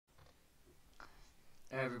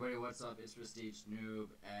Hey everybody, what's up? It's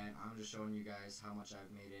PrestigeNoob, and I'm just showing you guys how much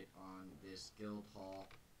I've made it on this guild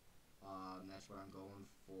hall. That's what I'm going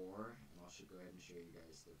for, and I should go ahead and show you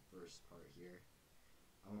guys the first part here.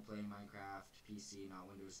 I'm playing Minecraft PC, not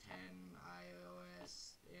Windows 10,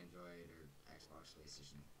 iOS, Android, or Xbox,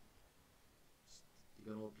 PlayStation. Just the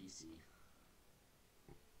good old PC.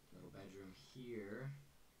 Little bedroom here.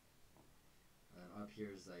 And up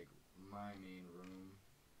here is like my main room.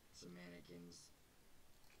 Some mannequins.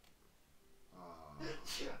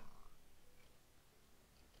 Let's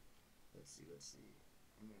see.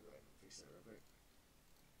 I'm gonna go ahead and fix that real quick.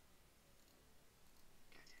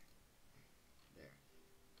 There.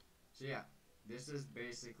 So yeah, this is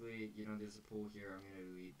basically, there's a pool here. I'm gonna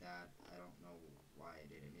delete that. I don't know why I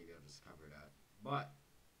did it. Maybe I'll just cover it up. But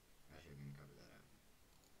actually, I'm gonna cover that up.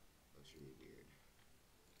 Looks really weird.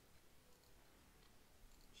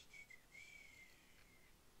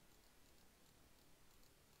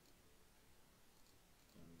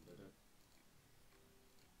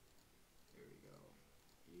 There we go.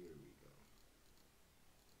 Here we go.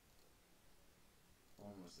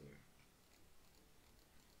 Almost there.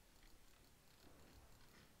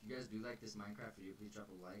 If you guys do like this Minecraft video, please drop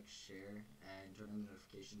a like, share, and turn on the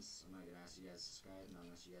notifications. I'm not going to ask you guys to subscribe, not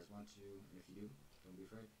unless you guys want to, and if you do, don't be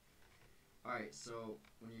afraid. Alright, so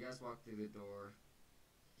when you guys walk through the door,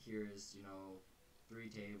 here is, 3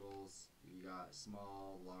 tables. You got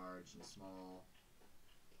small, large, and small.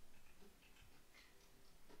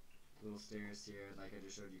 Little stairs here, like I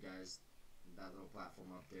just showed you guys. That little platform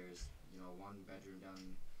up there is, one bedroom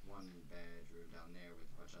down there with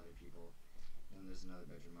a bunch of other people. And there's another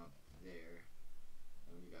bedroom up there.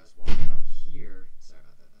 And when you guys walk up here, sorry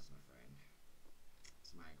about that, that's my friend.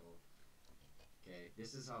 It's Michael. Okay,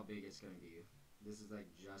 this is how big it's gonna be. This is like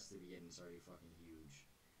just the beginning, it's already fucking huge.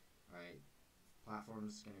 Alright,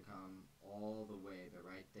 platform's gonna come all the way, but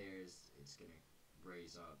right there it's gonna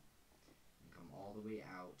raise up and come all the way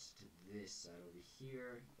out to this side over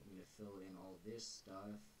here. I'm gonna fill in all this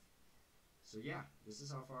stuff. So yeah, this is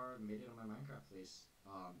how far I made it on my Minecraft place.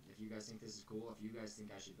 If you guys think this is cool, if you guys think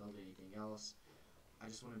I should build anything else, I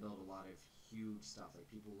just want to build a lot of huge stuff. Like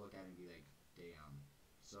people look at it and be like, damn.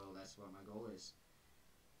 So that's what my goal is.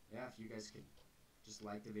 Yeah, if you guys could just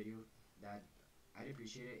like the video, I'd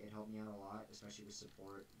appreciate it. It helped me out a lot, especially with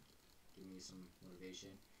support, give me some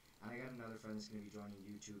motivation. And I got another friend that's going to be joining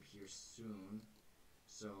YouTube here soon.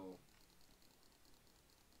 So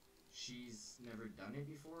she's never done it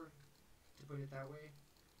before, to put it that way.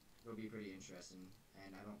 It'll be pretty interesting,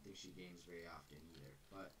 and I don't think she games very often either,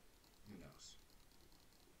 but who knows.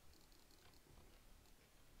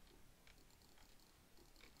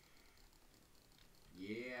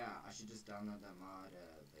 Yeah, I should just download that mod,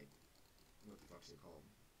 what the fuck's it called?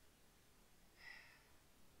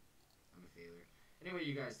 I'm a failure. Anyway,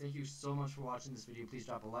 you guys, thank you so much for watching this video. Please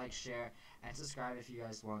drop a like, share, and subscribe if you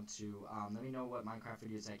guys want to. Let me know what Minecraft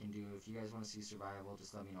videos I can do. If you guys want to see survival,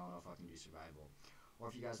 just let me know, and I'll fucking do survival. Or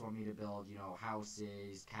if you guys want me to build,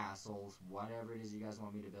 houses, castles, whatever it is you guys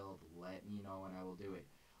want me to build, let me know and I will do it.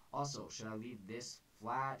 Also, should I leave this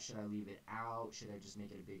flat? Should I leave it out? Should I just make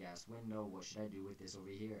it a big ass window? What should I do with this over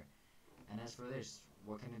here? And as for this,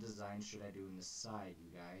 what kind of design should I do in the side, you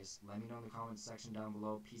guys? Let me know in the comments section down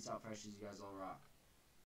below. Peace out, freshies. You guys all rock.